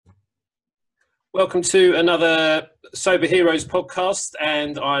Welcome to another Sober Heroes podcast,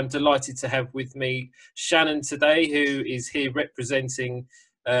 and I'm delighted to have with me Shannon today, who is here representing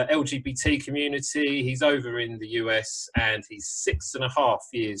LGBT community. He's over in the US and he's 6.5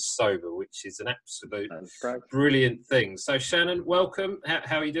 years sober, which is an absolute brilliant thing. So Shannon, welcome.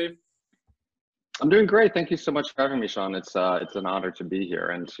 How are you doing? I'm doing great. Thank you so much for having me, Sean. It's an honor to be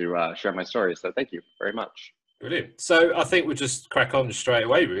here and to share my story. So thank you very much. Brilliant. So I think we'll just crack on straight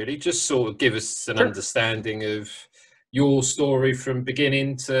away, really. Just sort of give us an understanding of your story from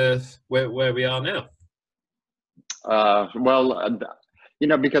beginning to where we are now.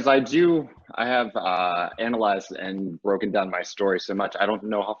 Because I have analyzed and broken down my story so much, I don't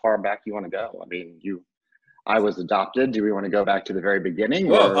know how far back you want to go. I mean, I was adopted. Do we want to go back to the very beginning?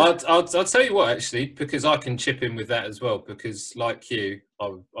 Well, I'll tell you what, actually, because I can chip in with that as well, because like you,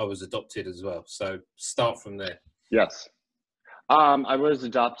 I was adopted as well. So start from there. Yes. I was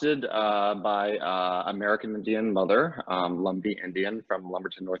adopted by American Indian mother, Lumbee Indian from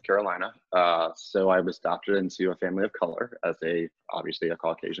Lumberton, North Carolina. So I was adopted into a family of color as obviously a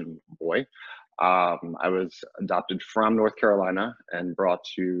Caucasian boy. I was adopted from North Carolina and brought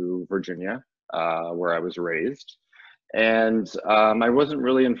to Virginia, where I was raised. And I wasn't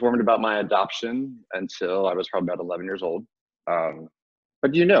really informed about my adoption until I was probably about 11 years old.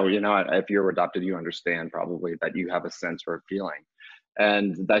 But if you're adopted, you understand probably that you have a sense or a feeling.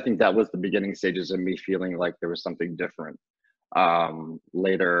 And I think that was the beginning stages of me feeling like there was something different.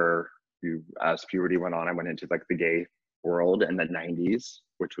 Later, as puberty went on, I went into like the gay world in the 90s,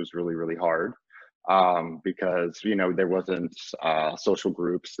 which was really, really hard. Because there wasn't social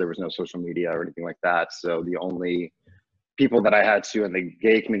groups, there was no social media or anything like that. So the only people that I had to in the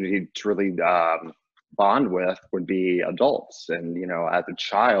gay community to really bond with would be adults. And as a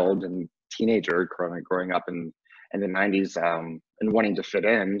child and teenager growing up in the 90s and wanting to fit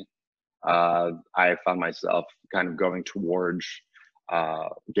in, I found myself kind of going towards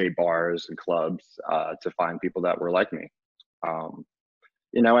gay bars and clubs to find people that were like me.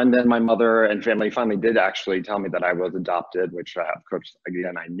 And then my mother and family finally did actually tell me that I was adopted, which of course,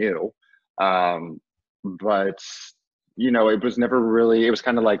 again, I knew. But it was never really, it was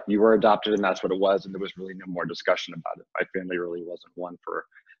kind of like you were adopted and that's what it was. And there was really no more discussion about it. My family really wasn't one for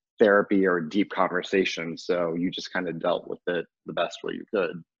therapy or deep conversation. So you just kind of dealt with it the best way you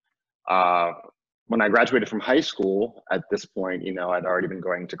could. When I graduated from high school, at this point, I'd already been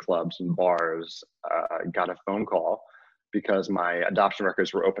going to clubs and bars. I got a phone call because my adoption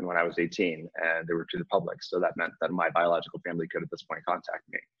records were open when I was 18 and they were to the public. So that meant that my biological family could at this point contact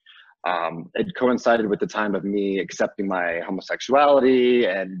me. It coincided with the time of me accepting my homosexuality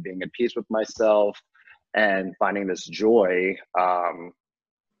and being at peace with myself and finding this joy. At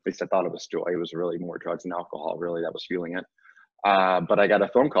least I thought it was joy. It was really more drugs and alcohol, really, that was fueling it. But I got a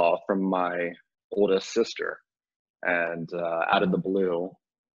phone call from my oldest sister and out of the blue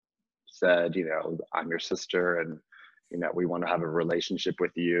said, I'm your sister and we want to have a relationship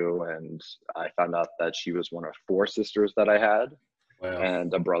with you. And I found out that she was one of 4 sisters that I had. Wow.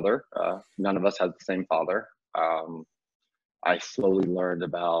 And a brother. None of us had the same father. I slowly learned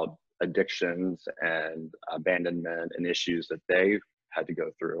about addictions and abandonment and issues that they had to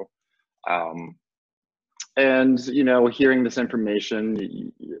go through. Hearing this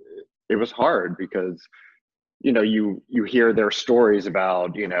information, it was hard because you hear their stories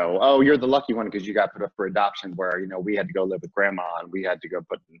about, oh, you're the lucky one because you got put up for adoption, where, we had to go live with grandma and we had to go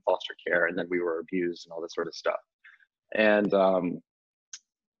put in foster care and then we were abused and all this sort of stuff. And,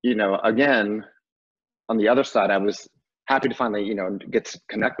 again, on the other side, I was happy to finally, get to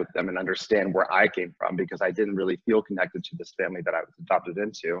connect with them and understand where I came from, because I didn't really feel connected to this family that I was adopted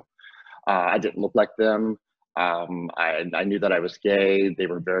into. I didn't look like them. I knew that I was gay. They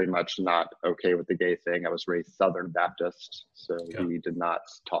were very much not okay with the gay thing. I was raised Southern Baptist, so we did not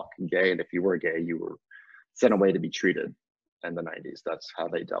talk gay. And if you were gay, you were sent away to be treated in the 90s. That's how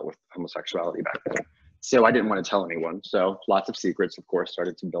they dealt with homosexuality back then. So I didn't want to tell anyone. So lots of secrets, of course,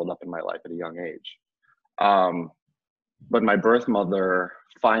 started to build up in my life at a young age. But my birth mother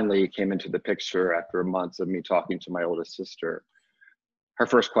finally came into the picture after months of me talking to my oldest sister. Her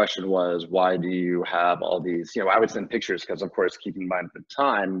first question was, why do you have all these, I would send pictures because, of course, keep in mind at the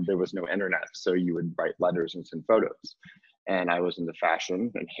time, there was no internet. So you would write letters and send photos. And I was into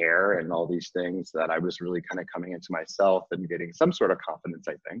fashion and hair and all these things that I was really kind of coming into myself and getting some sort of confidence,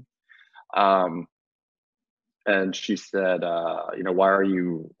 I think. And she said, why are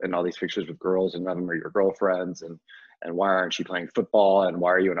you in all these pictures with girls and none of them are your girlfriends? And why aren't you playing football? And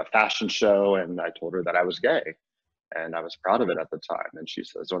why are you in a fashion show? And I told her that I was gay. And I was proud of it at the time. And she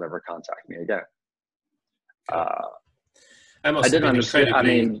says, don't ever contact me again. That I must have didn't been understand. I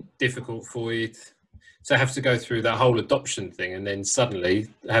incredibly mean, difficult for you to have to go through that whole adoption thing and then suddenly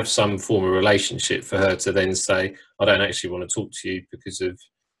have some form of relationship for her to then say, I don't actually want to talk to you because of,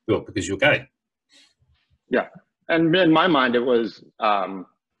 well, because you're gay. yeah. And in my mind, it was,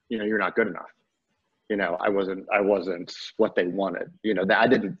 you're not good enough. I wasn't what they wanted. They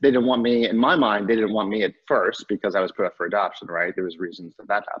didn't want me. In my mind, they didn't want me at first because I was put up for adoption, right? There was reasons that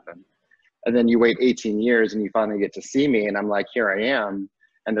happened. And then you wait 18 years and you finally get to see me and I'm like, here I am.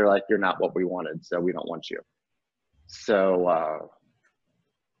 And they're like, you're not what we wanted, so we don't want you. So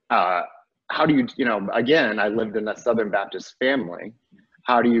how do again, I lived in a Southern Baptist family.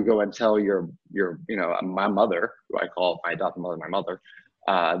 How do you go and tell your my mother, who I call my adopted mother, my mother,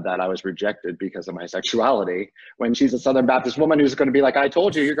 that I was rejected because of my sexuality, when she's a Southern Baptist woman who's going to be like, I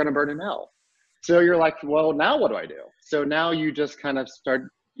told you, you're going to burn in hell. So you're like, well, now what do I do? So now you just kind of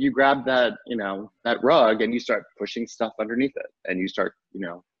you grab that, that rug and you start pushing stuff underneath it. And you start,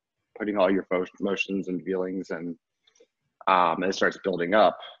 putting all your emotions and feelings and it starts building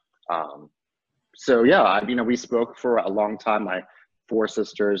up. So yeah, we spoke for a long time. My 4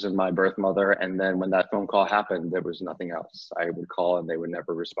 sisters and my birth mother. And then when that phone call happened, there was nothing else. I would call and they would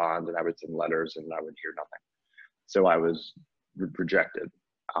never respond. And I would send letters and I would hear nothing. So I was rejected.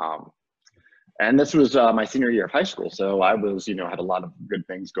 And this was my senior year of high school. So I was, had a lot of good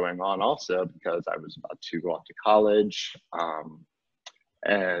things going on also because I was about to go off to college.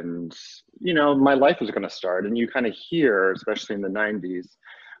 And, my life was going to start. And you kind of hear, especially in the 90s,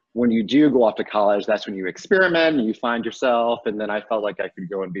 when you do go off to college, that's when you experiment and you find yourself. And then I felt like I could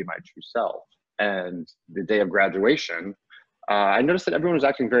go and be my true self. And the day of graduation, I noticed that everyone was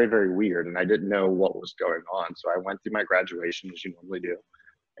acting very, very weird. And I didn't know what was going on. So I went through my graduation as you normally do.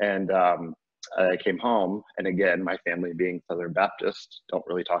 And I came home, and again, my family being Southern Baptist, don't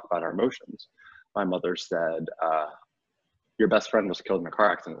really talk about our emotions. My mother said, your best friend was killed in a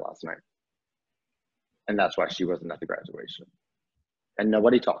car accident last night. And that's why she wasn't at the graduation. And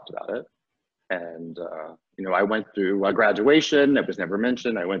nobody talked about it. And, I went through a graduation. It was never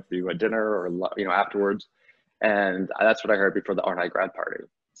mentioned. I went through a dinner or, afterwards. And that's what I heard before the R&I grad party.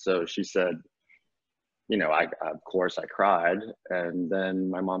 So she said, of course I cried. And then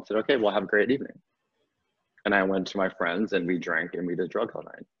my mom said, okay, well, have a great evening. And I went to my friends and we drank and we did drugs all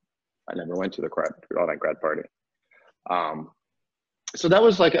night. I never went to the all-night grad party. So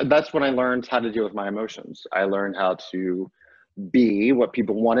that's when I learned how to deal with my emotions. I learned how to be what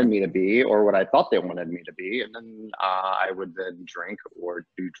people wanted me to be or what I thought they wanted me to be. And then I would then drink or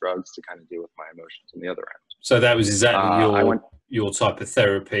do drugs to kind of deal with my emotions on the other end. So that was exactly your type of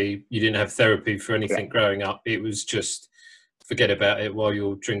therapy. You didn't have therapy for anything growing up. It was just forget about it while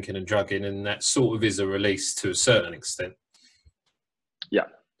you're drinking and drugging. And that sort of is a release to a certain extent. Yeah.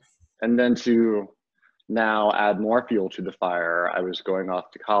 And then to now add more fuel to the fire, I was going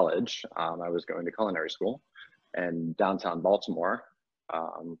off to college. I was going to culinary school in downtown Baltimore.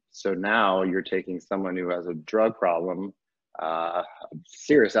 So now you're taking someone who has a drug problem, a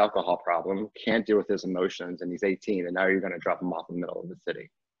serious alcohol problem, can't deal with his emotions, and he's 18, and now you're going to drop him off in the middle of the city.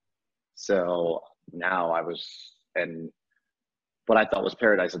 So now I was, and what I thought was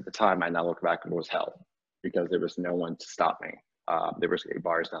paradise at the time, I now look back and it was hell because there was no one to stop me. There was gay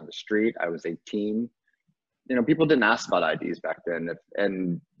bars down the street. I was 18. People didn't ask about IDs back then.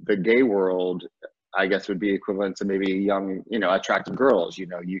 And the gay world, I guess, would be equivalent to maybe young, attractive girls. You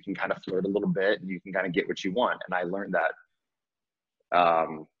can kind of flirt a little bit and you can kind of get what you want. And I learned that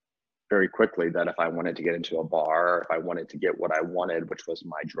very quickly, that if I wanted to get into a bar, or if I wanted to get what I wanted, which was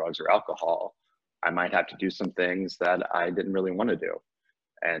my drugs or alcohol, I might have to do some things that I didn't really want to do.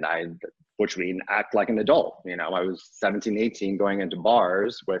 And which mean act like an adult. I was 17, 18 going into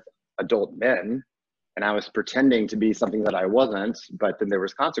bars with adult men, and I was pretending to be something that I wasn't, but then there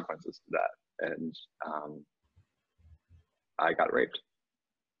was consequences to that. And I got raped.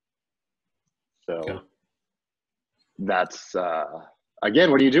 So that's,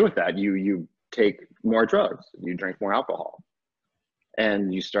 again, what do you do with that? You take more drugs, you drink more alcohol,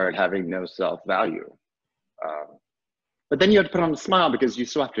 and you start having no self-value. But then you have to put on a smile because you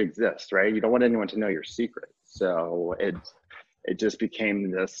still have to exist, right? You don't want anyone to know your secret. So it just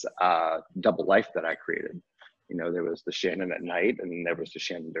became this double life that I created. There was the Shannon at night, and there was the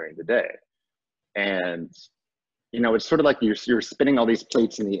Shannon during the day. And, it's sort of like you're spinning all these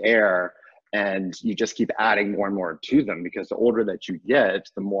plates in the air, and you just keep adding more and more to them, because the older that you get,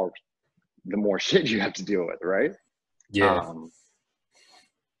 the more shit you have to deal with, right? Yeah.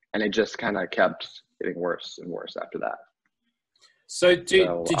 And it just kind of kept getting worse and worse after that. So did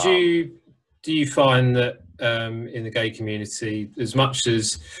you do you find that in the gay community, as much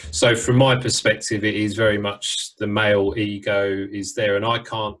as, so from my perspective, it is very much the male ego is there, and I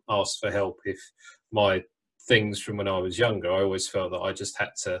can't ask for help if my things from when I was younger, I always felt that I just had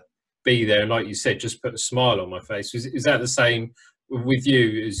to be there, and like you said, just put a smile on my face. Is that the same with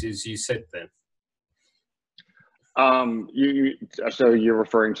you as you said then? So you're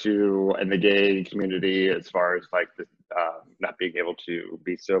referring to in the gay community as far as like the not being able to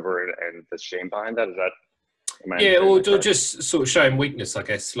be sober and the shame behind that? Is that? Yeah, or just sort of showing weakness, I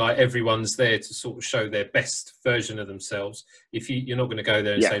guess. Like everyone's there to sort of show their best version of themselves. If you're not going to go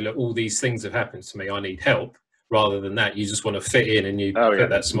there and say, look, all these things have happened to me, I need help. Rather than that, you just want to fit in and you put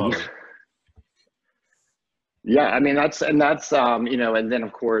that smile on. Yeah, I mean, that's you know, and then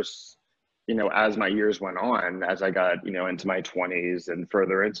of course, you know, as my years went on, as I got, you know, into my 20s and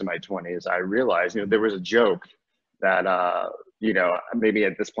further into my 20s, I realized, you know, there was a joke that, you know, maybe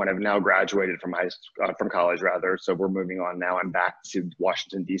at this point I've now graduated from from college rather. So we're moving on now. I'm back to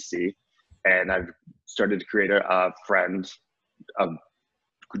Washington, D.C. and I've started to create a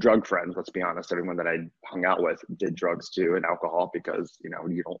drug friends. Let's be honest. Everyone that I hung out with did drugs too and alcohol because, you know,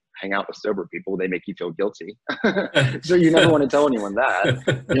 you don't hang out with sober people. They make you feel guilty. So you never want to tell anyone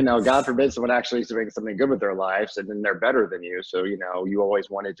that, you know, God forbid someone actually is doing something good with their lives and then they're better than you. So, you know, you always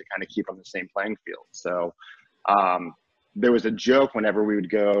wanted to kind of keep on the same playing field. So, there was a joke whenever we would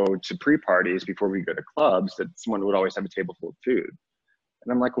go to pre-parties before we go to clubs that someone would always have a table full of food.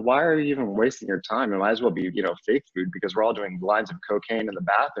 And I'm like, why are you even wasting your time? It might as well be, you know, fake food because we're all doing lines of cocaine in the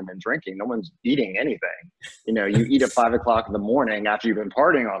bathroom and drinking. No one's eating anything. You know, you eat at 5 o'clock in the morning after you've been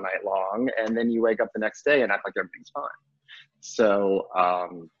partying all night long, and then you wake up the next day and act like everything's fine. So,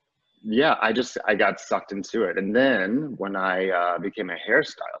 yeah, I got sucked into it. And then when I became a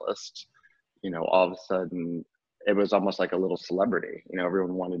hairstylist, you know, all of a sudden, it was almost like a little celebrity. You know,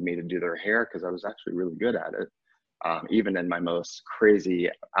 everyone wanted me to do their hair because I was actually really good at it. Even in my most crazy,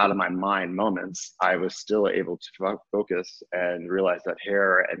 out of my mind moments, I was still able to focus and realize that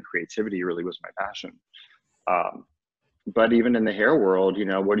hair and creativity really was my passion. But even in the hair world, you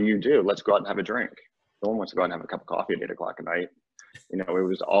know, what do? Let's go out and have a drink. No one wants to go out and have a cup of coffee at 8 o'clock at night. You know, it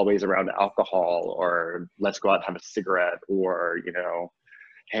was always around alcohol or let's go out and have a cigarette or, you know,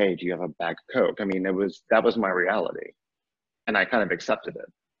 hey, do you have a bag of Coke? I mean, that was my reality. And I kind of accepted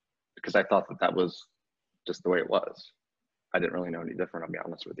it because I thought that was just the way it was. I didn't really know any different, I'll be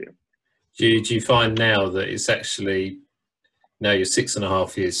honest with you. Do you find now that it's actually, now you're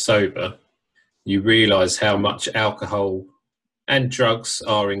 6.5 years sober, you realize how much alcohol and drugs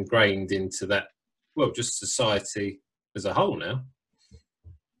are ingrained into that, well, just society as a whole now?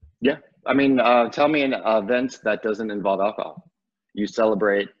 Yeah. I mean, tell me an event that doesn't involve alcohol. You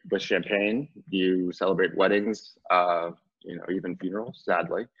celebrate with champagne, you celebrate weddings, you know, even funerals,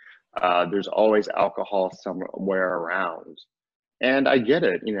 sadly. There's always alcohol somewhere around. And I get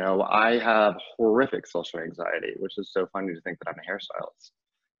it, you know, I have horrific social anxiety, which is so funny to think that I'm a hairstylist.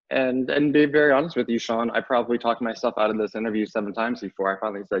 And to be very honest with you, Sean, I probably talked myself out of this interview 7 times before I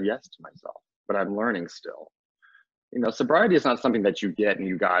finally said yes to myself, but I'm learning still. You know, sobriety is not something that you get and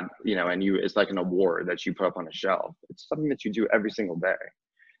you got, you know, and it's like an award that you put up on a shelf. It's something that you do every single day.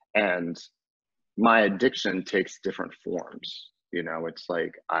 And my addiction takes different forms. You know, it's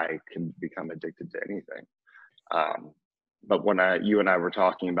like I can become addicted to anything. But when you and I were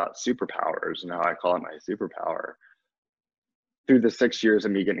talking about superpowers, and how I call it my superpower, through the 6 years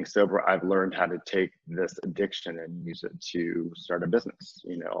of me getting sober, I've learned how to take this addiction and use it to start a business.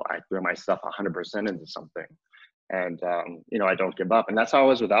 You know, I throw myself 100% into something. And you know, I don't give up, and that's how I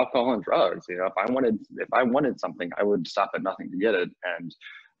was with alcohol and drugs. You know, if I wanted something, I would stop at nothing to get it.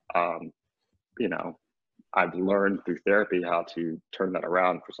 And you know, I've learned through therapy how to turn that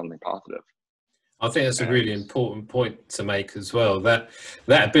around for something positive. I think that's a really important point to make as well. That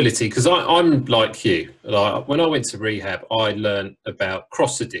ability, because I'm like you. Like when I went to rehab, I learned about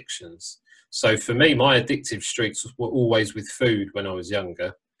cross addictions. So for me, my addictive streaks were always with food when I was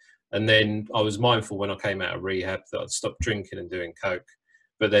younger. And then I was mindful when I came out of rehab that I'd stopped drinking and doing coke,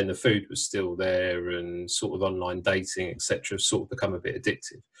 but then the food was still there and sort of online dating, etc., sort of become a bit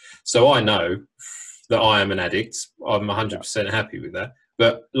addictive. So I know that I am an addict. I'm 100% happy with that.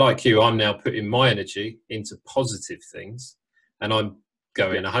 But like you, I'm now putting my energy into positive things and I'm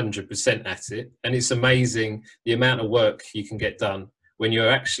going 100% at it. And it's amazing the amount of work you can get done when you're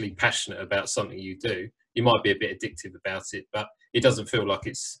actually passionate about something you do. You might be a bit addictive about it, but it doesn't feel like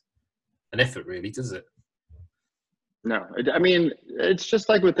it's an effort, really, does it? No, I mean, it's just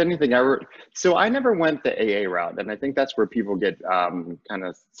like with anything. So I never went the AA route, and I think that's where people get kind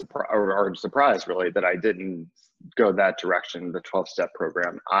of surprised, really, that I didn't go that direction, the 12-step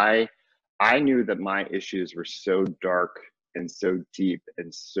program. I I knew that my issues were so dark and so deep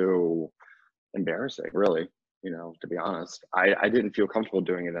and so embarrassing, really, to be honest. I didn't feel comfortable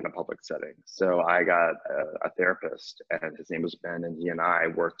doing it in a public setting. So I got a therapist, and his name was Ben, and he and I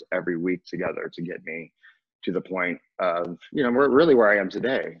worked every week together to get me to the point of, really where I am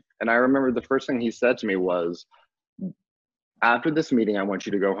today. And I remember the first thing he said to me was, after this meeting, I want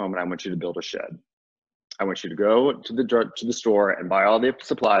you to go home and I want you to build a shed. I want you to go to the store and buy all the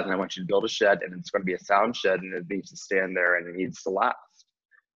supplies, and I want you to build a shed, and it's going to be a sound shed, and it needs to stand there, and it needs to last.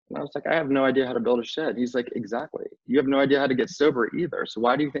 And I was like, I have no idea how to build a shed. He's like, exactly. You have no idea how to get sober either. So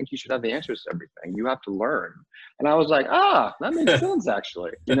why do you think you should have the answers to everything? You have to learn. And I was like, that makes sense,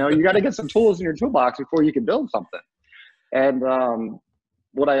 actually. You got to get some tools in your toolbox before you can build something. And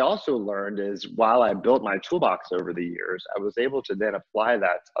what I also learned is, while I built my toolbox over the years, I was able to then apply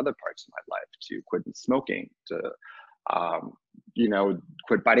that to other parts of my life, to quit smoking, to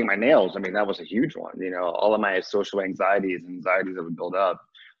quit biting my nails. I mean, that was a huge one. All of my social anxieties that would build up.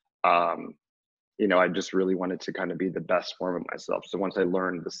 I just really wanted to kind of be the best form of myself. So once I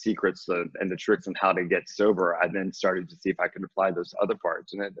learned the secrets and the tricks on how to get sober, I then started to see if I could apply those to other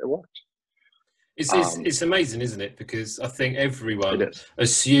parts, and it worked. It's amazing, isn't it? Because I think everyone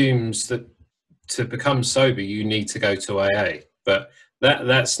assumes that to become sober, you need to go to AA, but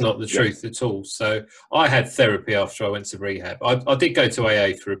that's not the truth at all. So I had therapy after I went to rehab. I did go to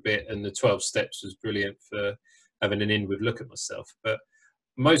AA for a bit, and the 12 steps was brilliant for having an inward look at myself. But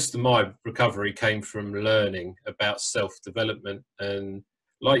most of my recovery came from learning about self-development. And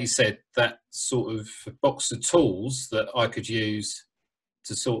like you said, that sort of box of tools that I could use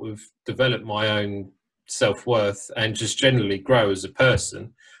to sort of develop my own self-worth and just generally grow as a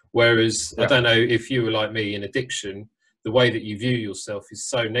person. Whereas I don't know if you were like me in addiction, the way that you view yourself is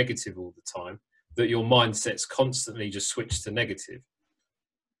so negative all the time that your mindset's constantly just switched to negative.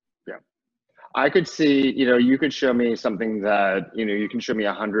 Yeah. I could see, you could show me something that, you can show me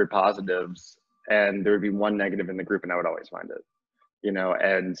 100 positives, and there would be one negative in the group, and I would always find it,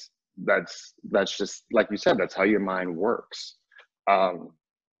 and that's just, like you said, that's how your mind works.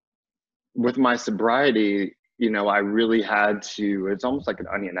 With my sobriety, I really had to, it's almost like an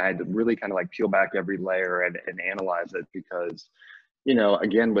onion. I had to really kind of like peel back every layer and analyze it, because,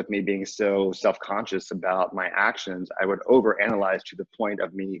 again, with me being so self-conscious about my actions, I would overanalyze to the point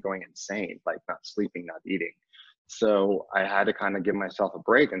of me going insane, like not sleeping, not eating. So I had to kind of give myself a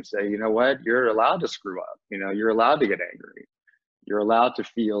break and say, you know what, you're allowed to screw up. You're allowed to get angry. You're allowed to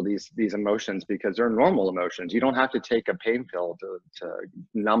feel these emotions, because they're normal emotions. You don't have to take a pain pill to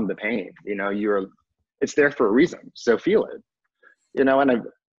numb the pain. It's there for a reason. So feel it.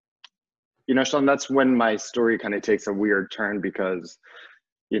 Sean, that's when my story kind of takes a weird turn, because,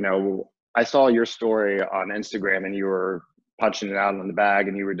 I saw your story on Instagram, and you were punching it out in the bag,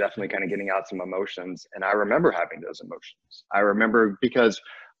 and you were definitely kind of getting out some emotions. And I remember having those emotions. I remember, because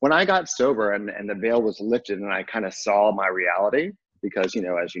when I got sober and the veil was lifted, and I kind of saw my reality, because,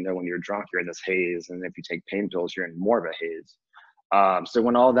 as you know, when you're drunk, you're in this haze. And if you take pain pills, you're in more of a haze. So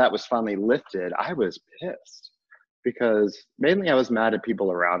when all that was finally lifted, I was pissed, because mainly I was mad at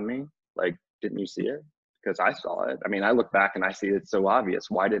people around me. Like, didn't you see it? Because I saw it. I mean, I look back and I see it's so obvious.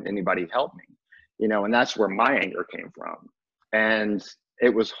 Why didn't anybody help me? And that's where my anger came from. And it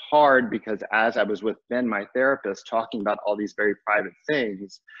was hard, because as I was with Ben, my therapist, talking about all these very private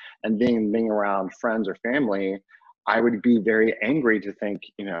things, and being around friends or family, I would be very angry to think,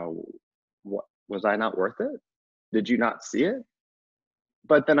 what, was I not worth it? Did you not see it?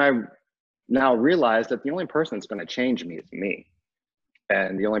 But then I now realize that the only person that's going to change me is me.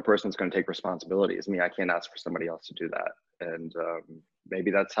 And the only person that's going to take responsibility is me. I can't ask for somebody else to do that. And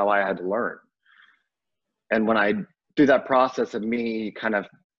maybe that's how I had to learn. And when I do that process of me kind of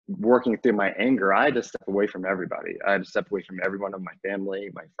working through my anger, I had to step away from everybody. I had to step away from everyone of my family,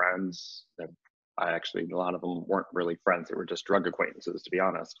 my friends. A lot of them weren't really friends. They were just drug acquaintances, to be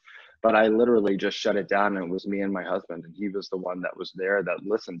honest. But I literally just shut it down, and it was me and my husband. And he was the one that was there, that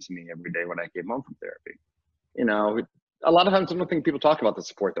listened to me every day when I came home from therapy. A lot of times I don't think people talk about the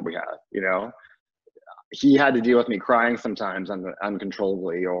support that we have. He had to deal with me crying sometimes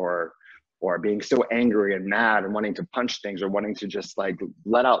uncontrollably, or being so angry and mad and wanting to punch things, or wanting to just like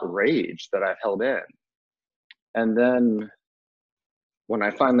let out rage that I've held in. And then when I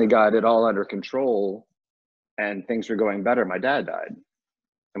finally got it all under control and things were going better, my dad died.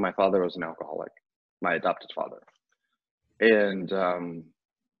 And my father was an alcoholic, my adopted father. And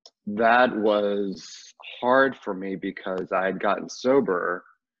that was hard for me, because I had gotten sober,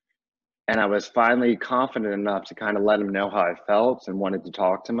 and I was finally confident enough to kind of let him know how I felt and wanted to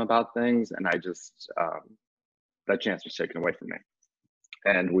talk to him about things. And I just, that chance was taken away from me.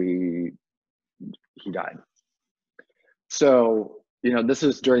 And we he died. So, you know, this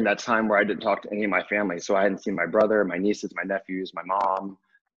is during that time where I didn't talk to any of my family. So I hadn't seen my brother, my nieces, my nephews, my mom,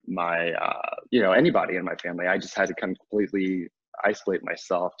 my, you know, anybody in my family. I just had to kind of completely isolate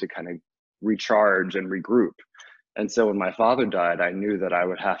myself to kind of recharge and regroup. And so when my father died, I knew that I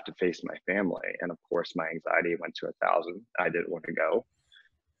would have to face my family. And of course, my anxiety went to 1,000. I didn't want to go.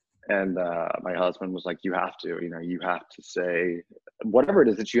 And my husband was like, you have to, you know, you have to say whatever it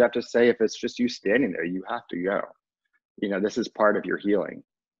is that you have to say. If it's just you standing there, you have to go. You know, this is part of your healing.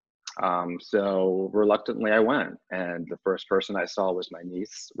 So reluctantly I went, and the first person I saw was my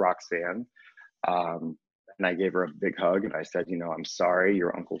niece, Roxanne. And I gave her a big hug and I said, you know, I'm sorry,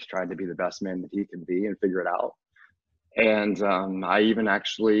 your uncle's trying to be the best man that he can be and figure it out. And I even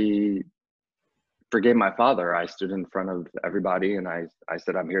actually forgave my father. I stood in front of everybody and I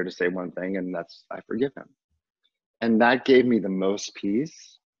said, I'm here to say one thing, and that's, I forgive him. And that gave me the most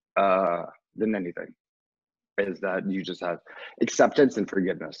peace than anything, is that you just have acceptance and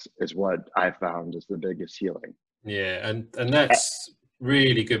forgiveness is what I found is the biggest healing. Yeah, and that's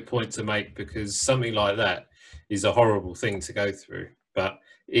really good point to make, because something like that is a horrible thing to go through. But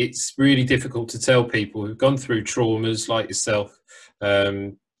it's really difficult to tell people who've gone through traumas like yourself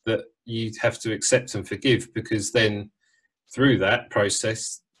that you have to accept and forgive, because then through that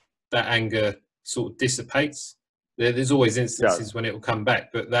process, that anger sort of dissipates. There's always instances when it will come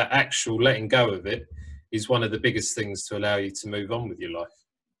back, but that actual letting go of it is one of the biggest things to allow you to move on with your life.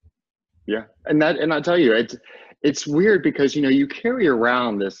 Yeah, and I tell you, it's weird because, you know, you carry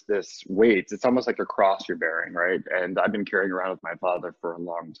around this weight. It's almost like a cross you're bearing, right? And I've been carrying around with my father for a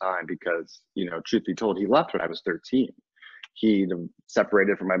long time because, you know, truth be told, he left when I was 13. He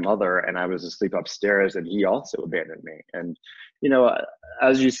separated from my mother, and I was asleep upstairs, and he also abandoned me. And, you know,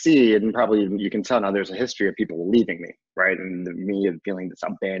 as you see, and probably you can tell now, there's a history of people leaving me, right? And me feeling this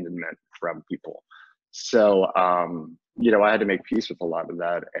abandonment from people. So, you know, I had to make peace with a lot of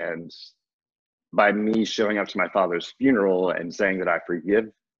that. And by me showing up to my father's funeral and saying that I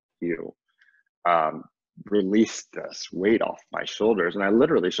forgive you, released this weight off my shoulders. And I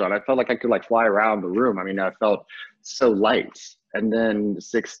literally, Sean, I felt like I could like fly around the room. I mean, I felt so light. And then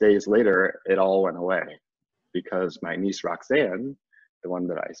 6 days later, it all went away because my niece Roxanne, the one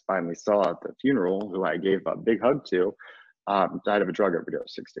that I finally saw at the funeral, who I gave a big hug to, died of a drug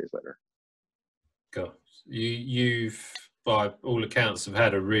overdose 6 days later. God, you've, by all accounts, have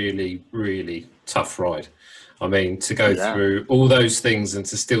had a really, really tough ride. I mean, to go through all those things and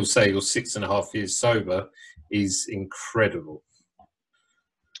to still say you're 6.5 years sober is incredible.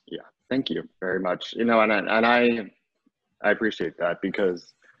 Yeah, thank you very much. You know, and I appreciate that,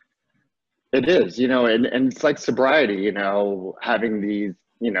 because it is, you know, and it's like sobriety, you know, having these,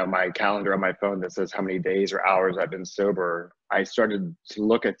 you know, my calendar on my phone that says how many days or hours I've been sober. I started to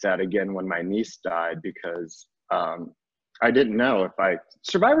look at that again when my niece died, because I didn't know if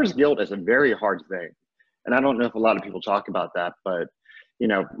survivor's guilt is a very hard thing. And I don't know if a lot of people talk about that, but, you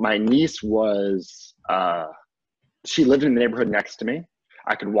know, my niece was, she lived in the neighborhood next to me.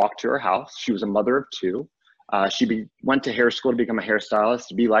 I could walk to her house. She was a mother of 2. She went to hair school to become a hairstylist,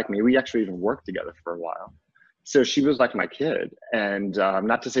 to be like me. We actually even worked together for a while. So she was like my kid. And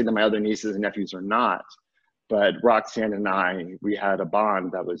not to say that my other nieces and nephews are not, but Roxanne and I, we had a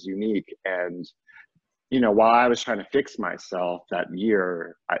bond that was unique. And, you know, while I was trying to fix myself that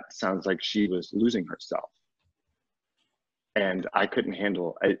year, it sounds like she was losing herself. And I couldn't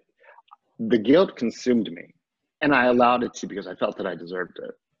handle it. The guilt consumed me, and I allowed it to, because I felt that I deserved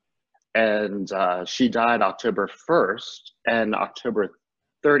it. And she died October 1st, and October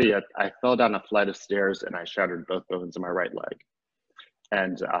 30th, I fell down a flight of stairs and I shattered both bones in my right leg.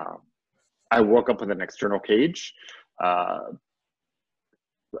 And I woke up with an external cage,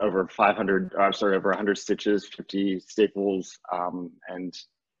 over 100 stitches, 50 staples, and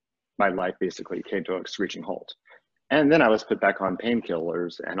my life basically came to a screeching halt. And then I was put back on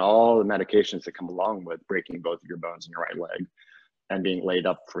painkillers and all the medications that come along with breaking both of your bones in your right leg and being laid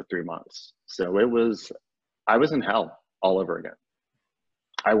up for 3 months. So I was in hell all over again.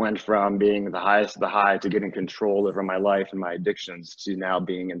 I went from being the highest of the high to getting control over my life and my addictions to now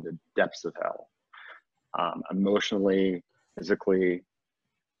being in the depths of hell, emotionally, physically,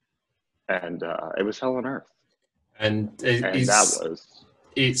 and it was hell on earth. And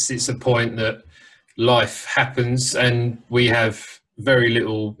it's a point that life happens and we have very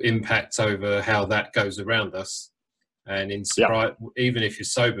little impact over how that goes around us. And in sobriety, even if you're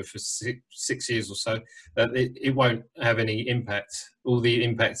sober for 6 years or so, that it won't have any impact. All the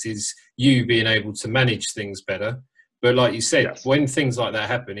impact is you being able to manage things better. But like you said, when things like that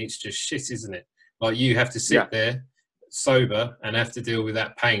happen, it's just shit, isn't it? Like you have to sit there sober and have to deal with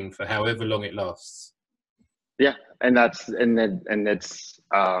that pain for however long it lasts. Yeah, and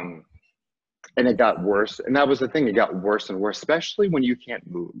it got worse. And that was the thing, it got worse and worse, especially when you can't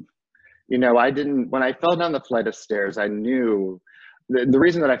move. You know, when I fell down the flight of stairs, I knew the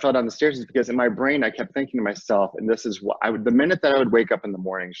reason that I fell down the stairs is because in my brain, I kept thinking to myself, and this is what the minute that I would wake up in the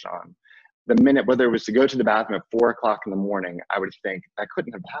morning, Sean, the minute, whether it was to go to the bathroom at 4 o'clock in the morning, I would think that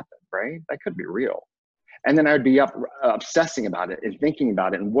couldn't have happened, right? That couldn't be real. And then I would be up obsessing about it and thinking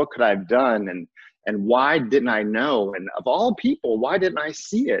about it and what could I have done and why didn't I know? And of all people, why didn't I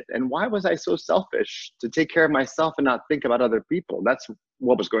see it? And why was I so selfish to take care of myself and not think about other people? That's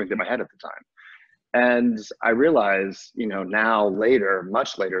what was going through my head at the time. And I realized, you know, now later,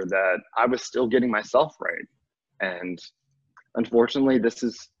 much later, that I was still getting myself right. And unfortunately, this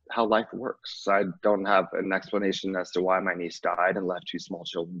is how life works. I don't have an explanation as to why my niece died and left 2 small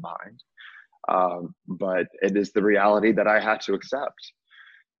children behind. But it is the reality that I had to accept.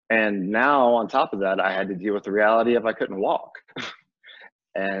 And now on top of that, I had to deal with the reality of I couldn't walk.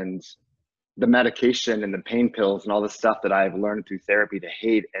 And the medication and the pain pills and all the stuff that I've learned through therapy to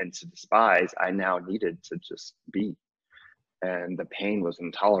hate and to despise, I now needed to just be. And the pain was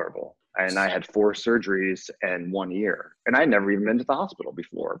intolerable. And I had 4 surgeries in 1 year. And I'd never even been to the hospital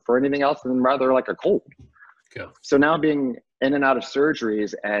before for anything else than rather like a cold. Yeah. So now being in and out of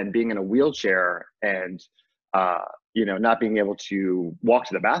surgeries and being in a wheelchair and, you know, not being able to walk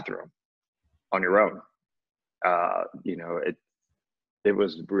to the bathroom on your own, you know, it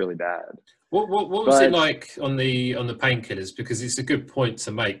was really bad. What was it like on the painkillers? Because it's a good point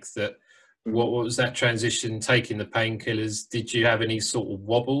to make that. What was that transition taking the painkillers? Did you have any sort of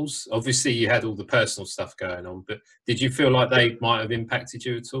wobbles? Obviously you had all the personal stuff going on, but did you feel like they might have impacted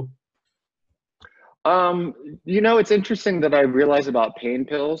you at all? You know, it's interesting that I realize about pain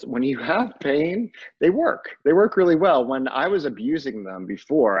pills. When you have pain, they work really well. When I was abusing them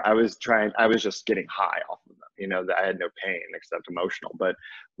before, I was just getting high off of them, you know, that I had no pain except emotional. But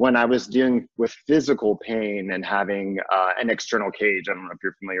when I was dealing with physical pain and having an external cage, I don't know if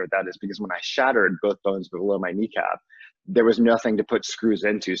you're familiar with that, is because when I shattered both bones below my kneecap, there was nothing to put screws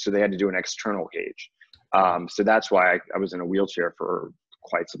into. So they had to do an external cage. So that's why I was in a wheelchair for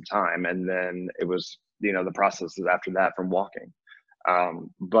quite some time. And then it was, you know, the processes after that from walking.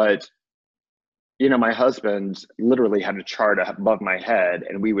 But, you know, my husband literally had a chart above my head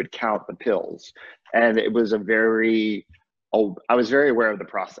and we would count the pills. And it was I was very aware of the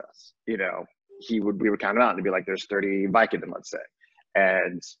process. You know, we would count it out and be like, there's 30 Vicodin, let's say.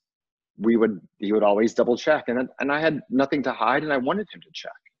 And he would always double check. And I had nothing to hide and I wanted him to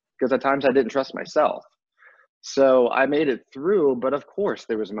check because at times I didn't trust myself. So I made it through, but of course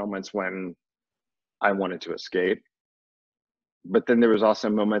there was moments when I wanted to escape. But then there was also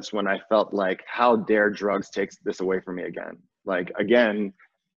moments when I felt like, how dare drugs take this away from me again? Like, again,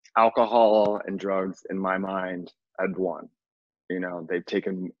 alcohol and drugs in my mind had won. You know, they've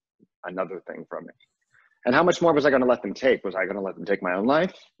taken another thing from me. And how much more was I going to let them take? Was I going to let them take my own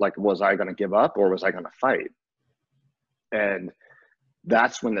life? Like, was I going to give up or was I going to fight? And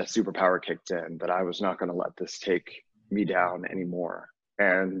that's when the superpower kicked in, that I was not going to let this take me down anymore.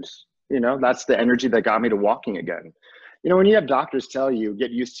 And, you know, that's the energy that got me to walking again. You know, when you have doctors tell you,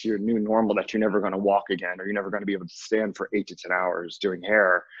 get used to your new normal, that you're never going to walk again, or you're never going to be able to stand for 8 to 10 hours doing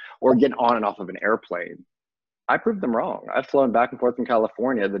hair or get on and off of an airplane, I proved them wrong. I've flown back and forth from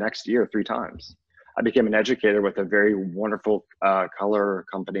California the next year 3 times. I became an educator with a very wonderful color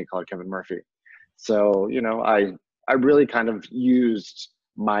company called Kevin Murphy. So, you know, I really kind of used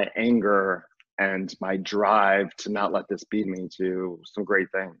my anger and my drive to not let this beat me to some great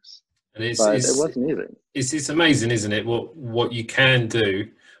things. And it wasn't easy. It's amazing, isn't it? What you can do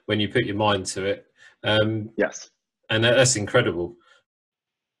when you put your mind to it. Yes. And that's incredible.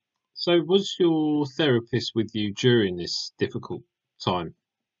 So was your therapist with you during this difficult time?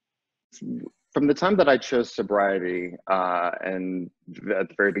 From the time that I chose sobriety, and at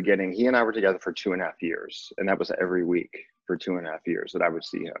the very beginning, he and I were together for 2.5 years, and that was every week for 2.5 years that I would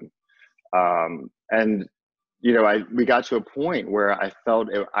see him. And you know, we got to a point where I felt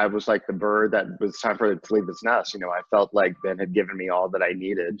I was like the bird that was time for it to leave its nest. You know, I felt like Ben had given me all that I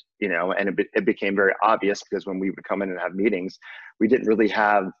needed. You know, and it became very obvious because when we would come in and have meetings, we didn't really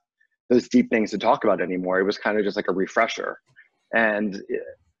have those deep things to talk about anymore. It was kind of just like a refresher, and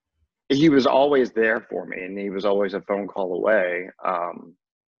he was always there for me, and he was always a phone call away.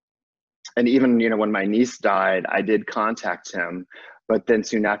 And even, you know, when my niece died, I did contact him, but then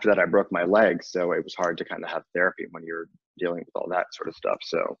soon after that, I broke my leg. So it was hard to kind of have therapy when you're dealing with all that sort of stuff.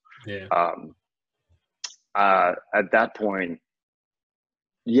 So yeah. At that point,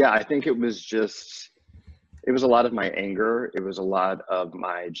 yeah, I think it was just it was a lot of my anger. It was a lot of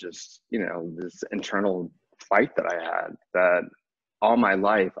my just, you know, this internal fight that I had, that all my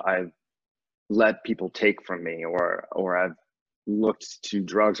life I've let people take from me, or I've looked to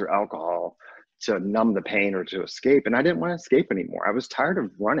drugs or alcohol to numb the pain or to escape. And I didn't want to escape anymore. I was tired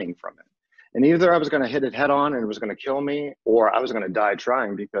of running from it. And either I was going to hit it head on and it was going to kill me, or I was going to die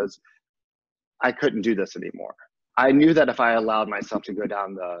trying, because I couldn't do this anymore. I knew that if I allowed myself to go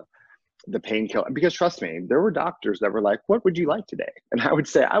down the painkiller, because trust me, there were doctors that were like, what would you like today? And I would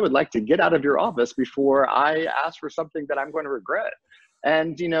say, I would like to get out of your office before I ask for something that I'm going to regret.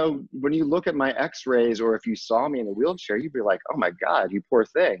 And, you know, when you look at my x-rays, or if you saw me in a wheelchair, you'd be like, oh my God, you poor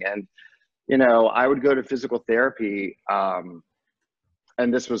thing. And, you know, I would go to physical therapy,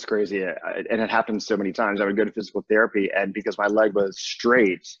 and this was crazy, and it happened so many times. I would go to physical therapy, and because my leg was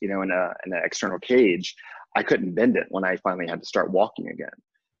straight, you know, in an external cage, I couldn't bend it when I finally had to start walking again.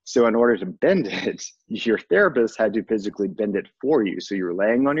 So in order to bend it, your therapist had to physically bend it for you. So you were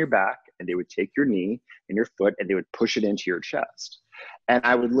laying on your back, and they would take your knee and your foot, and they would push it into your chest. And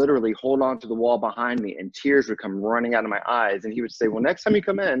I would literally hold on to the wall behind me, and tears would come running out of my eyes. And he would say, well, next time you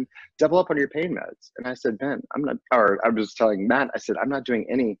come in, double up on your pain meds. And I said, Ben, I'm not, or I was telling Matt, I said, I'm not doing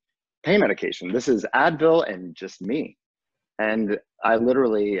any pain medication. This is Advil and just me. And I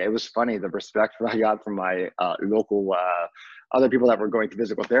literally, it was funny, the respect I got from my local other people that were going to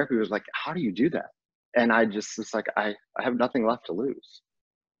physical therapy was like, how do you do that? And I just was like, I have nothing left to lose,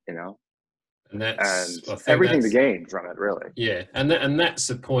 you know? And that's, And I think everything to that's, gain from it, really. yeah. And that's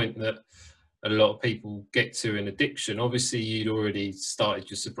the point that a lot of people get to in addiction. Obviously, you'd already started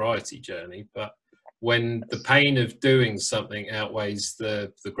your sobriety journey, but when the pain of doing something outweighs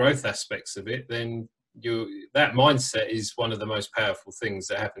the growth aspects of it, then that mindset is one of the most powerful things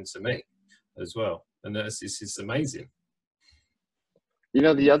that happened to me as well. And it's amazing. You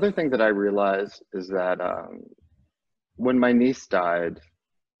know, the other thing that I realized is that when my niece died,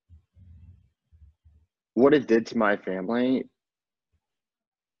 what it did to my family,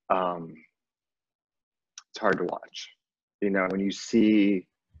 it's hard to watch. You know, when you see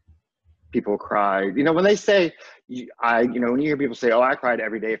people cry, you know, when they say, you know, when you hear people say, oh, I cried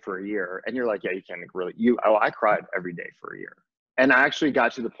every day for a year, and you're like, yeah, you can't really, I cried every day for a year. And I actually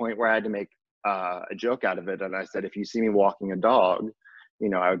got to the point where I had to make a joke out of it. And I said, if you see me walking a dog, you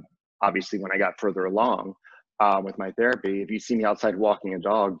know, I would, obviously when I got further along with my therapy, if you see me outside walking a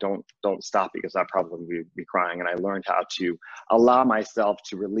dog, don't stop, because I'd probably be crying. And I learned how to allow myself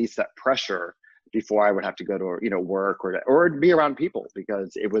to release that pressure before I would have to go to, you know, work or be around people,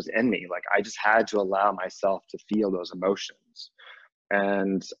 because it was in me. Like, I just had to allow myself to feel those emotions.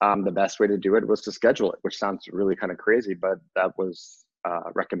 And the best way to do it was to schedule it, which sounds really kind of crazy, but that was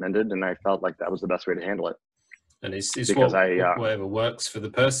recommended. And I felt like that was the best way to handle it. And it's because whatever works for the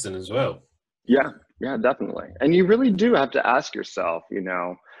person as well. Yeah, definitely. And you really do have to ask yourself, you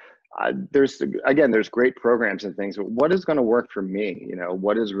know, there's great programs and things, but what is going to work for me? You know,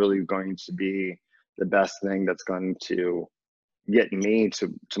 what is really going to be the best thing that's going to get me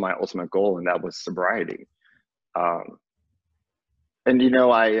to my ultimate goal? And that was sobriety. And, you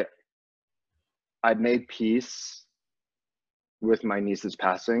know, I made peace with my niece's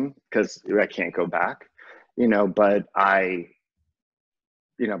passing, because I can't go back, you know, but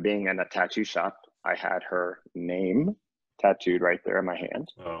you know, being in a tattoo shop, I had her name tattooed right there in my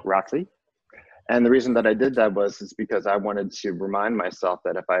hand, Oh. Roxy. And the reason that I did that is because I wanted to remind myself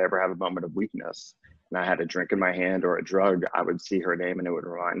that if I ever have a moment of weakness and I had a drink in my hand or a drug, I would see her name and it would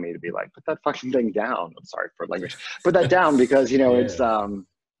remind me to be like, put that fucking thing down. I'm sorry for language. Put that down, because, you know, Yeah. it's,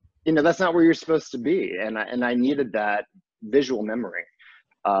 you know, that's not where you're supposed to be. And I needed that visual memory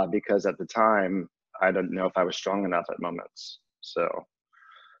because at the time, I didn't know if I was strong enough at moments. So,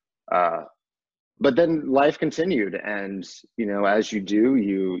 but then life continued, and, you know, as you do,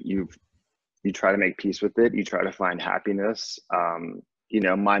 you try to make peace with it. You try to find happiness. You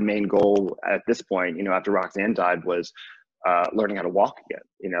know, my main goal at this point, you know, after Roxanne died, was learning how to walk again,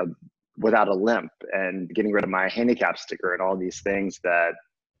 you know, without a limp, and getting rid of my handicap sticker and all these things that,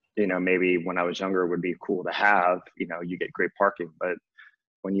 you know, maybe when I was younger would be cool to have. You know, you get great parking, but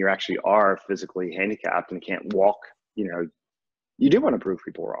when you actually are physically handicapped and can't walk, you know, you do want to prove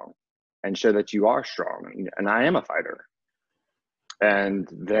people wrong and show that you are strong. And I am a fighter. And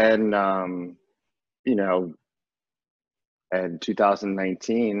then, you know, in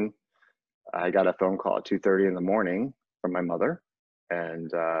 2019, I got a phone call at 2:30 in the morning from my mother.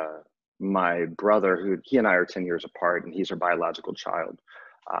 And my brother, he and I are 10 years apart, and he's her biological child.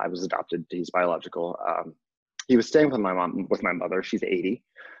 I was adopted, he's biological. He was staying with my mother, she's 80,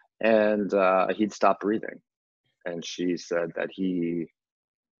 and he'd stopped breathing. And she said that he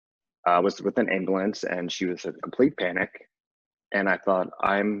was with an ambulance, and she was in complete panic. And I thought,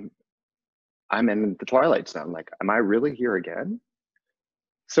 I'm in the twilight zone. Like, am I really here again?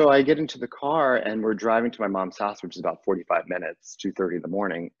 So I get into the car and we're driving to my mom's house, which is about 45 minutes, 2:30 in the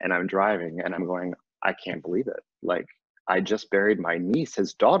morning. And I'm driving and I'm going, I can't believe it. Like, I just buried my niece,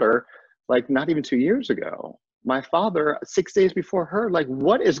 his daughter, like not even 2 years ago. My father, 6 days before her. Like,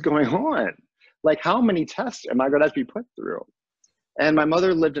 what is going on? Like, how many tests am I going to have to be put through? And my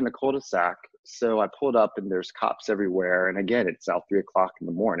mother lived in a cul-de-sac. So I pulled up and there's cops everywhere. And again, it's now 3 o'clock in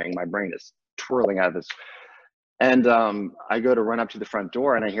the morning. My brain is twirling out of this. And I go to run up to the front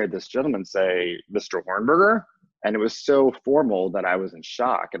door and I hear this gentleman say, Mr. Hornberger. And it was so formal that I was in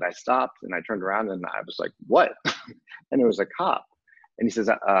shock. And I stopped and I turned around and I was like, what? And it was a cop. And he says,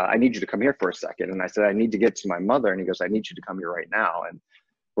 I need you to come here for a second. And I said, I need to get to my mother. And he goes, I need you to come here right now. And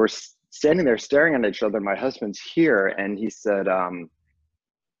we're standing there staring at each other. My husband's here. And he said,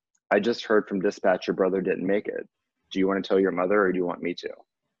 I just heard from dispatch your brother didn't make it. Do you want to tell your mother or do you want me to?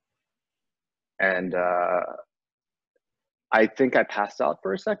 And I think I passed out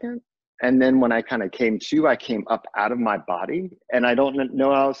for a second. And then when I kind of came to, I came up out of my body. And I don't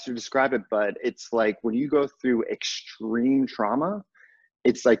know how else to describe it, but it's like when you go through extreme trauma,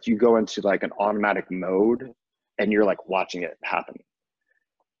 it's like you go into like an automatic mode and you're like watching it happen.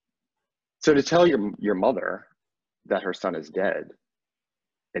 So to tell your mother that her son is dead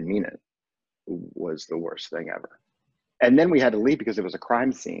and mean it was the worst thing ever. And then we had to leave because it was a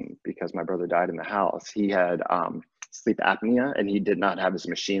crime scene because my brother died in the house. He had sleep apnea and he did not have his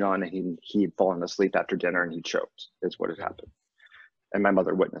machine on, and he had fallen asleep after dinner and he choked is what had happened. And my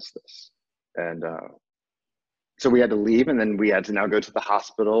mother witnessed this. And so we had to leave, and then we had to now go to the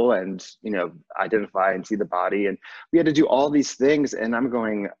hospital and, you know, identify and see the body. And we had to do all these things. And I'm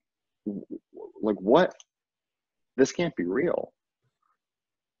going, like, what? This can't be real.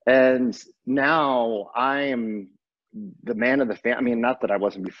 And now I am the man of the family. I mean, not that I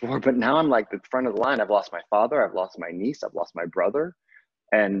wasn't before, but now I'm like the front of the line. I've lost my father, I've lost my niece, I've lost my brother,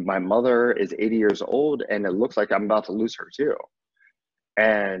 and my mother is 80 years old, and it looks like I'm about to lose her too.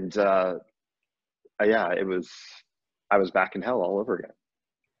 And yeah, I was back in hell all over again.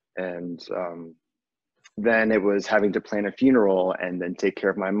 And then it was having to plan a funeral and then take care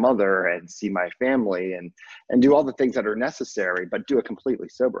of my mother and see my family and do all the things that are necessary, but do it completely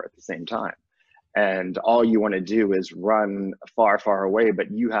sober at the same time. And all you want to do is run far, far away, but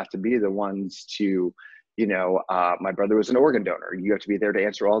you have to be the ones to, you know, my brother was an organ donor. You have to be there to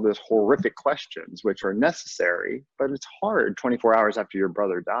answer all those horrific questions, which are necessary, but it's hard 24 hours after your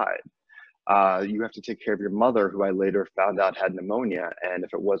brother died. You have to take care of your mother, who I later found out had pneumonia. And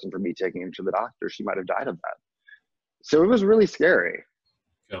if it wasn't for me taking her to the doctor, she might have died of that. So it was really scary.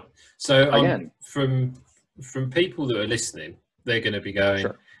 Sure. So again, from people that are listening, they're going to be going,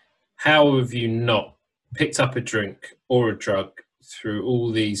 sure. How have you not picked up a drink or a drug through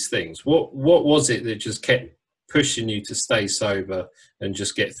all these things? What was it that just kept pushing you to stay sober and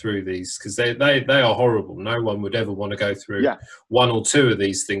just get through these? Because they are horrible. No one would ever want to go through one or two of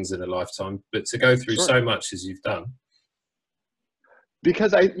these things in a lifetime, but to go through so much as you've done.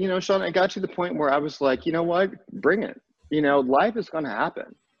 Because you know, Sean, I got to the point where I was like, you know what, bring it. You know, life is going to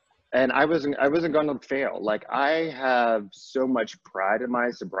happen. And I wasn't going to fail. Like, I have so much pride in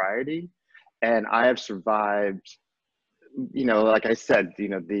my sobriety, and I have survived, you know, like I said, you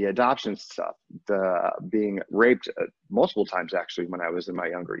know, the adoption stuff, the being raped multiple times actually when I was in my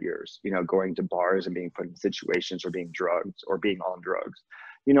younger years, you know, going to bars and being put in situations or being drugged or being on drugs.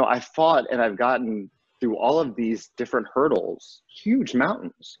 You know, I fought and I've gotten through all of these different hurdles, huge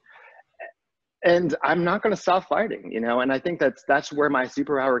mountains. And I'm not going to stop fighting, you know, and I think that's where my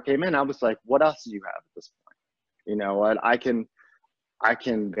superpower came in. I was like, what else do you have at this point? You know what? I can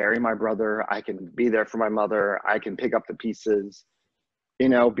bury my brother. I can be there for my mother. I can pick up the pieces, you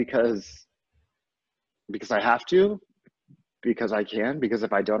know, because I have to, because I can, because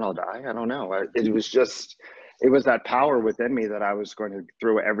if I don't, I'll die. I don't know. It was that power within me that I was going to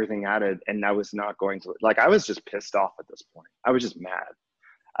throw everything at it. And I was not going to, like, I was just pissed off at this point. I was just mad.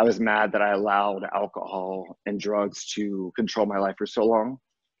 I was mad that I allowed alcohol and drugs to control my life for so long.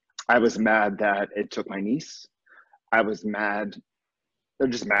 I was mad that it took my niece. I was mad. They're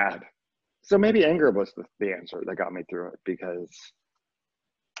just mad. So maybe anger was the answer that got me through it, because,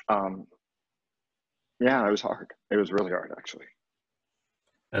 yeah, it was hard. It was really hard, actually.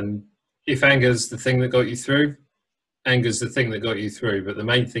 And if anger's the thing that got you through, anger's the thing that got you through. But the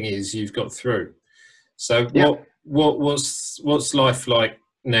main thing is you've got through. So what's life like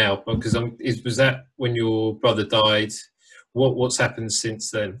now? Because was that when your brother died? What's happened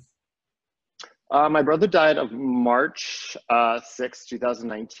since then? My brother died of March 6,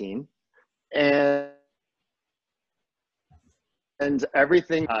 2019. And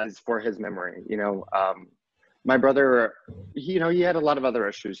everything is for his memory. My brother, he had a lot of other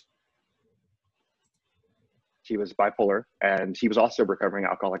issues. He was bipolar, and he was also a recovering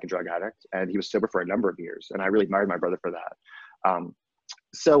alcoholic and drug addict, and he was sober for a number of years. And I really admired my brother for that.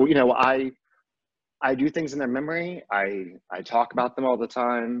 So, I do things in their memory. I talk about them all the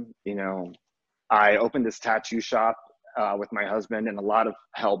time. I opened this tattoo shop with my husband and a lot of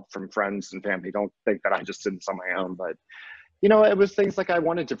help from friends and family. Don't think that I just did this on my own, but it was things like I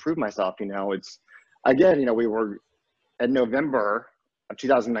wanted to prove myself. It's, again, we were in November of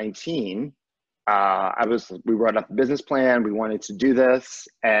 2019. We wrote up a business plan. We wanted to do this.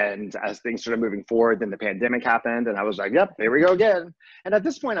 And as things started moving forward, then the pandemic happened. And I was like, yep, here we go again. And at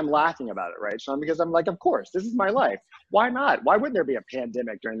this point, I'm laughing about it, right, Sean? Because I'm like, of course, this is my life. Why not? Why wouldn't there be a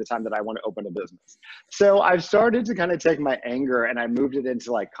pandemic during the time that I want to open a business? So I've started to kind of take my anger and I moved it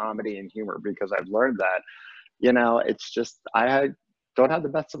into like comedy and humor, because I've learned that, it's just, don't have the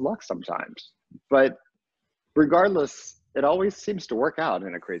best of luck sometimes. But regardless, it always seems to work out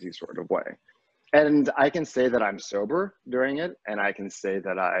in a crazy sort of way. And I can say that I'm sober during it, and I can say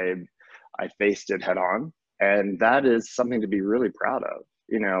that I faced it head on, and that is something to be really proud of.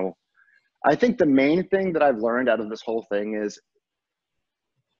 I think the main thing that I've learned out of this whole thing is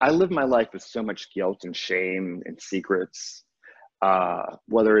I live my life with so much guilt and shame and secrets,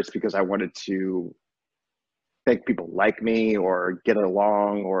 whether it's because I wanted to make people like me or get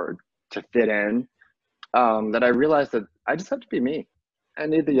along or to fit in, that I realized that I just have to be me.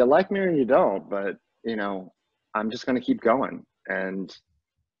 And either you like me or you don't, but I'm just going to keep going. And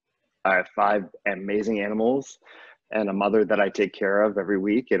I have 5 amazing animals and a mother that I take care of every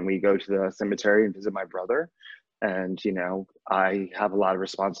week. And we go to the cemetery and visit my brother. And, I have a lot of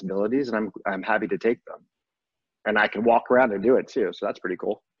responsibilities, and I'm happy to take them. And I can walk around and do it too. So that's pretty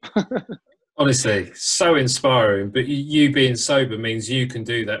cool. Honestly, so inspiring. But you being sober means you can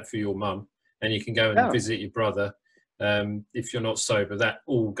do that for your mum, and you can go and visit your brother. If you're not sober, that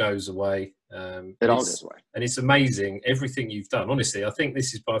all goes away. It all goes away. And it's amazing, everything you've done. Honestly, I think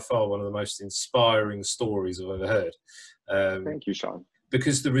this is by far one of the most inspiring stories I've ever heard. Thank you, Sean.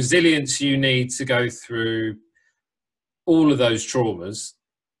 Because the resilience you need to go through all of those traumas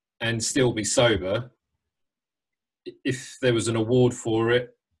and still be sober, if there was an award for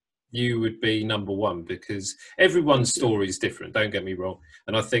it, you would be number one, because everyone's story is different, don't get me wrong.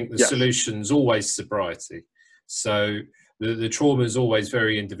 And I think the solution's always sobriety. So the trauma is always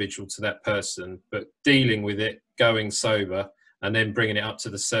very individual to that person, but dealing with it, going sober, and then bringing it up to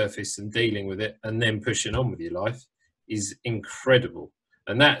the surface and dealing with it, and then pushing on with your life is incredible.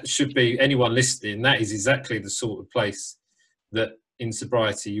 And that should be, anyone listening, that is exactly the sort of place that in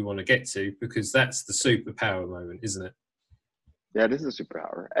sobriety you want to get to, because that's the superpower moment, isn't it? Yeah, it is a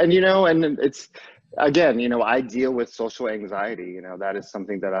superpower. And, and it's, again, I deal with social anxiety. That is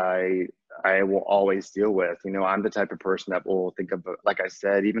something that I will always deal with. I'm the type of person that will think of, like I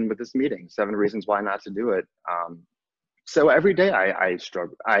said, even with this meeting, 7 reasons why not to do it. So every day I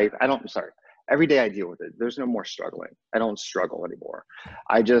struggle. Every day I deal with it. There's no more struggling. I don't struggle anymore.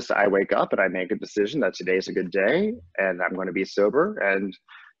 I wake up and I make a decision that today's a good day and I'm going to be sober. And,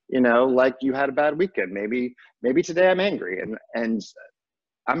 like you had a bad weekend. Maybe today I'm angry and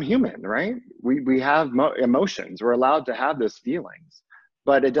I'm human, right? We have emotions. We're allowed to have those feelings.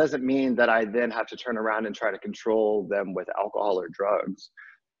 But it doesn't mean that I then have to turn around and try to control them with alcohol or drugs.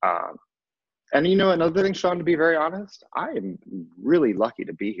 And another thing, Sean, to be very honest, I am really lucky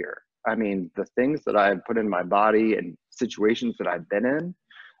to be here. I mean, the things that I've put in my body and situations that I've been in,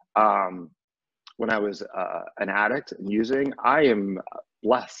 when I was an addict and using, I am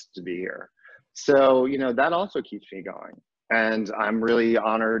blessed to be here. So, that also keeps me going. And I'm really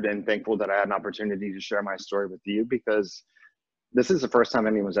honored and thankful that I had an opportunity to share my story with you, because this is the first time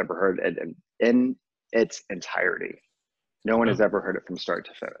anyone's ever heard it in its entirety. No one has ever heard it from start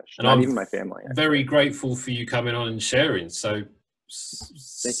to finish, and not even my family. Very grateful for you coming on and sharing so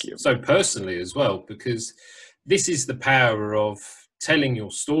thank you. So personally as well, because this is the power of telling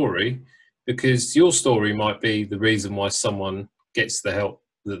your story, because your story might be the reason why someone gets the help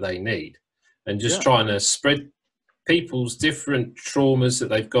that they need, and just trying to spread people's different traumas that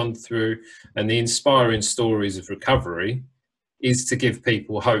they've gone through and the inspiring stories of recovery is to give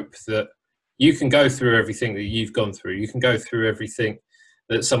people hope that you can go through everything that you've gone through. You can go through everything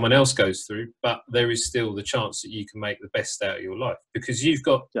that someone else goes through, but there is still the chance that you can make the best out of your life, because you've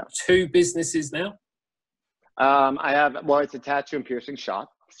got 2 businesses now. I have, it's a tattoo and piercing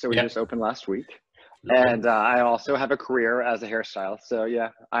shop. So we just opened last week. And I also have a career as a hairstylist. So yeah,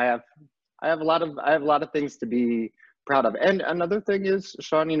 I I have a lot of things to be proud of. And another thing is,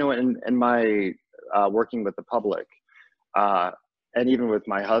 Sean, you know, in my working with the public, and even with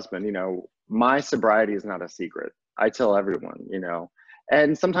my husband, you know, my sobriety is not a secret. I tell everyone, you know,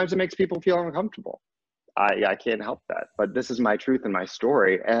 and sometimes it makes people feel uncomfortable. I can't help that, but this is my truth and my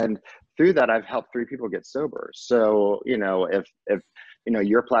story. And through that, I've helped 3 people get sober. So, you know, if you know,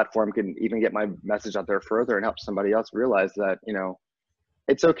 your platform can even get my message out there further and help somebody else realize that, you know,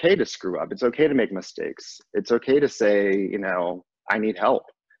 it's okay to screw up. It's okay to make mistakes. It's okay to say, you know, I need help.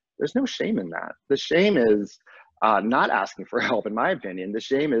 There's no shame in that. The shame is not asking for help, in my opinion. The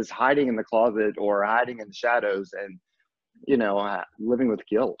shame is hiding in the closet or hiding in the shadows and, you know, living with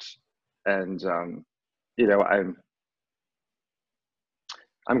guilt. And, you know,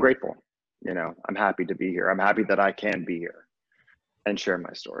 I'm grateful. You know, I'm happy to be here. I'm happy that I can be here and share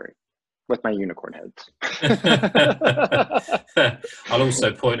my story with my unicorn heads. I'll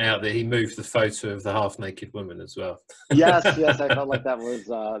also point out that he moved the photo of the half-naked woman as well. Yes, I felt like that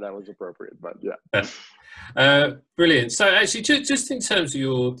was appropriate, but yeah. Brilliant. So actually, just in terms of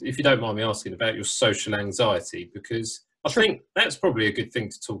your, if you don't mind me asking about your social anxiety, because I think that's probably a good thing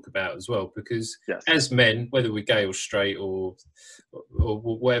to talk about as well, because yes. As men, whether we're gay or straight or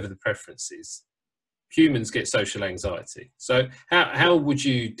whatever the preference is, humans get social anxiety. So how would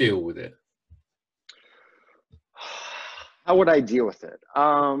you deal with it? How would I deal with it?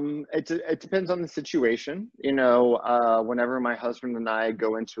 It depends on the situation. You know, whenever my husband and I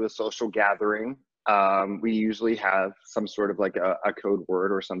go into a social gathering, we usually have some sort of like a code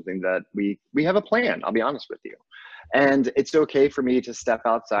word or something that we have a plan. I'll be honest with you. And it's okay for me to step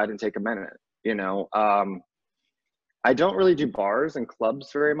outside and take a minute. You know, I don't really do bars and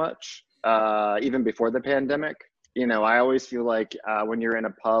clubs very much, even before the pandemic. You know, I always feel like when you're in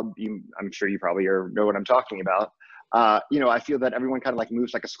a pub, I'm sure you probably know what I'm talking about. You know, I feel that everyone kind of like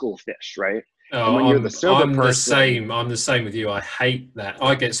moves like a school of fish, right? Oh, and when you're the sober person, I'm the same with you. I hate that.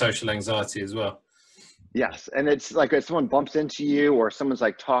 I get social anxiety as well. Yes, and it's like if someone bumps into you or someone's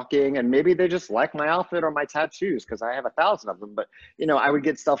like talking and maybe they just like my outfit or my tattoos because I have 1,000 of them, but you know, I would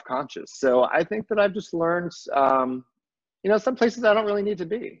get self-conscious. So I think that I've just learned, you know, some places I don't really need to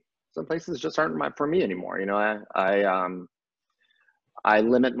be. Some places just aren't for me anymore. You know, I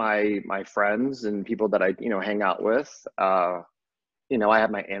limit my friends and people that I, you know, hang out with. You know, I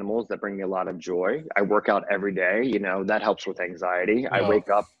have my animals that bring me a lot of joy. I work out every day. You know, that helps with anxiety. I wake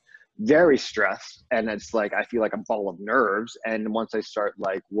up very stressed and it's like I feel like a ball of nerves, and once I start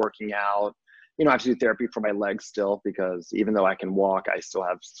like working out, you know, I have to do therapy for my legs still because even though I can walk, I still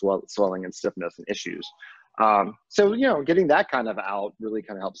have swelling and stiffness and issues. So you know, getting that kind of out really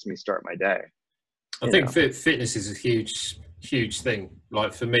kind of helps me start my day. I think fitness is a huge thing.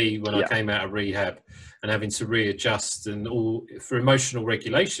 Like for me, when I came out of rehab and having to readjust and all for emotional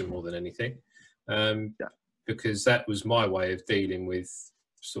regulation more than anything, because that was my way of dealing with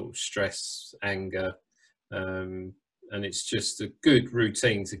sort of stress, anger, and it's just a good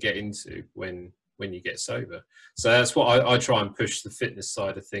routine to get into when you get sober. So that's what I try and push, the fitness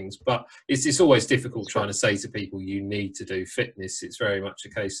side of things. But it's always difficult trying to say to people you need to do fitness. It's very much a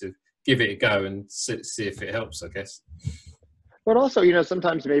case of give it a go and see if it helps, I guess. But also, you know,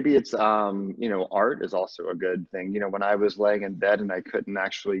 sometimes maybe it's, you know, art is also a good thing. You know, when I was laying in bed and I couldn't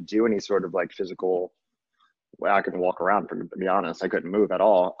actually do any sort of like physical, well, I couldn't walk around, to be honest. I couldn't move at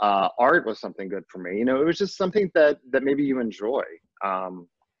all. Art was something good for me. You know, it was just something that maybe you enjoy.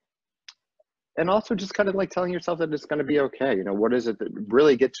 And also just kind of like telling yourself that it's going to be okay. You know, what is it that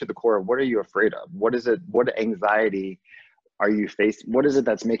really get to the core of what are you afraid of? What is it? What anxiety are you facing? What is it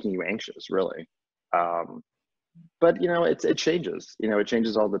that's making you anxious, really? But you know, it changes. You know, it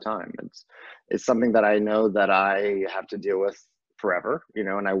changes all the time. It's something that I know that I have to deal with forever. You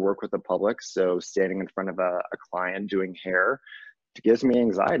know, and I work with the public, so standing in front of a client doing hair, it gives me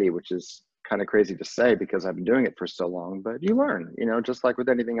anxiety, which is kind of crazy to say because I've been doing it for so long. But you learn, you know, just like with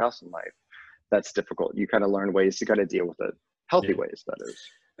anything else in life, that's difficult. You kind of learn ways to kind of deal with it, healthy ways, that is.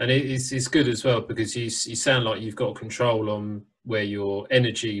 And it's good as well because you sound like you've got control on where your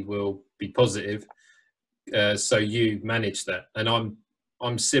energy will be positive. So you manage that, and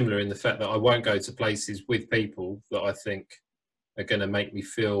I'm similar in the fact that I won't go to places with people that I think are going to make me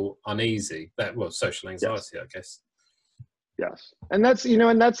feel uneasy. Social anxiety, I guess. Yes, and that's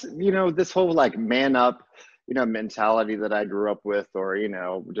this whole like man up, you know, mentality that I grew up with, or you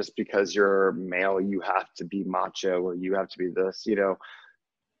know, just because you're male, you have to be macho or you have to be this. You know,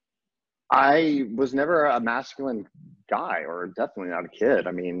 I was never a masculine guy, or definitely not a kid.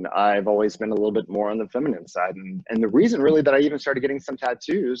 I mean, I've always been a little bit more on the feminine side. And the reason really that I even started getting some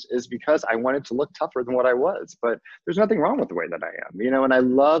tattoos is because I wanted to look tougher than what I was. But there's nothing wrong with the way that I am, you know, and I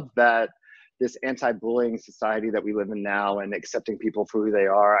love that this anti-bullying society that we live in now and accepting people for who they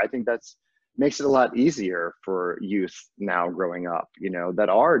are, I think that's makes it a lot easier for youth now growing up, you know, that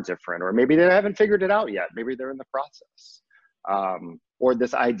are different, or maybe they haven't figured it out yet. Maybe they're in the process. Or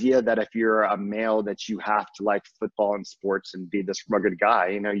this idea that if you're a male that you have to like football and sports and be this rugged guy,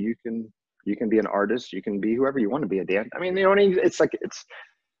 you know, you can be an artist, you can be whoever you want to be, a Dan. I mean, you know what I mean? It's like,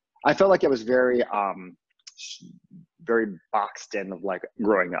 I felt like it was very boxed in of like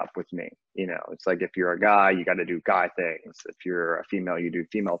growing up with me, you know. It's like, if you're a guy, you got to do guy things. If you're a female, you do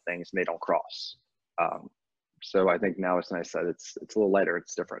female things, and they don't cross. So I think now it's nice that it's a little lighter,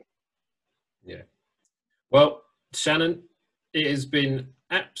 it's different. Yeah. Well, Shannon, it has been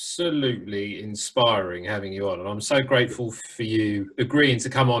absolutely inspiring having you on, and I'm so grateful for you agreeing to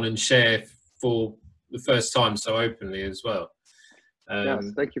come on and share for the first time so openly as well.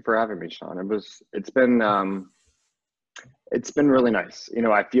 Yes, thank you for having me, Sean. It's been really nice. You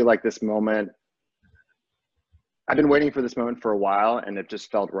know, I feel like this moment, I've been waiting for this moment for a while, and it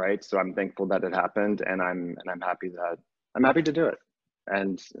just felt right. So I'm thankful that it happened, and I'm happy to do it.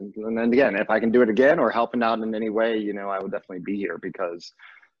 And then again, if I can do it again or helping out in any way, you know, I will definitely be here, because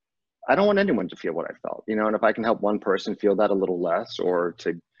I don't want anyone to feel what I felt, you know. And if I can help one person feel that a little less, or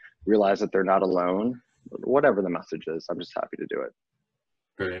to realize that they're not alone, whatever the message is, I'm just happy to do it.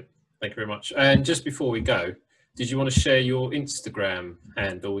 Brilliant. Thank you very much. And just before we go, did you want to share your Instagram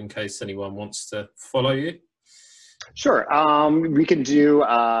handle in case anyone wants to follow you? Sure. We can do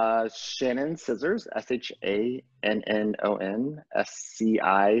Shannon Scissors, ShannonScizzors,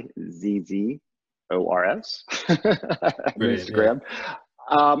 Instagram.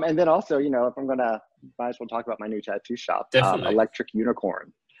 Yeah. And then also, you know, if I'm gonna, might as well talk about my new tattoo shop, Electric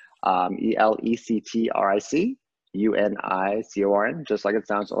Unicorn, ElectricUnicorn, just like it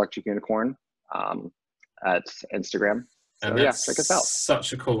sounds, Electric Unicorn, at Instagram. So, and yeah, check us out.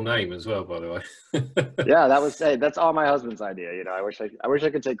 Such a cool name as well, by the way. Yeah, that's all my husband's idea. You know, I wish I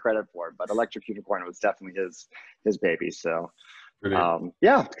could take credit for it, but Electric Unicorn was definitely his baby. So,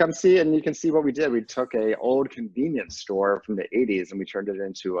 yeah, come see, and you can see what we did. We took a old convenience store from the 80s and we turned it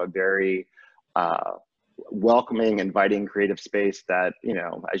into a very welcoming, inviting, creative space that, you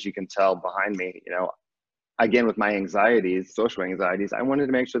know, as you can tell behind me, you know, again, with my anxieties, social anxieties, I wanted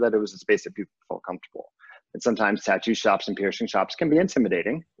to make sure that it was a space that people felt comfortable. And sometimes tattoo shops and piercing shops can be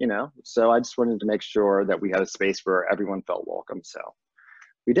intimidating, you know? So I just wanted to make sure that we had a space where everyone felt welcome. So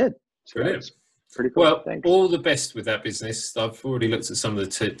we did. So brilliant. Pretty cool. Well, thanks. All the best with that business. I've already looked at some of the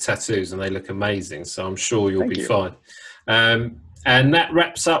tattoos and they look amazing. So I'm sure you'll be fine. And that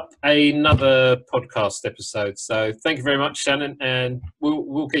wraps up another podcast episode. So thank you very much, Shannon. And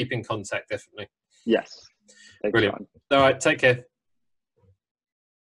we'll keep in contact, definitely. Yes. Thanks, brilliant. Sean. All right. Take care.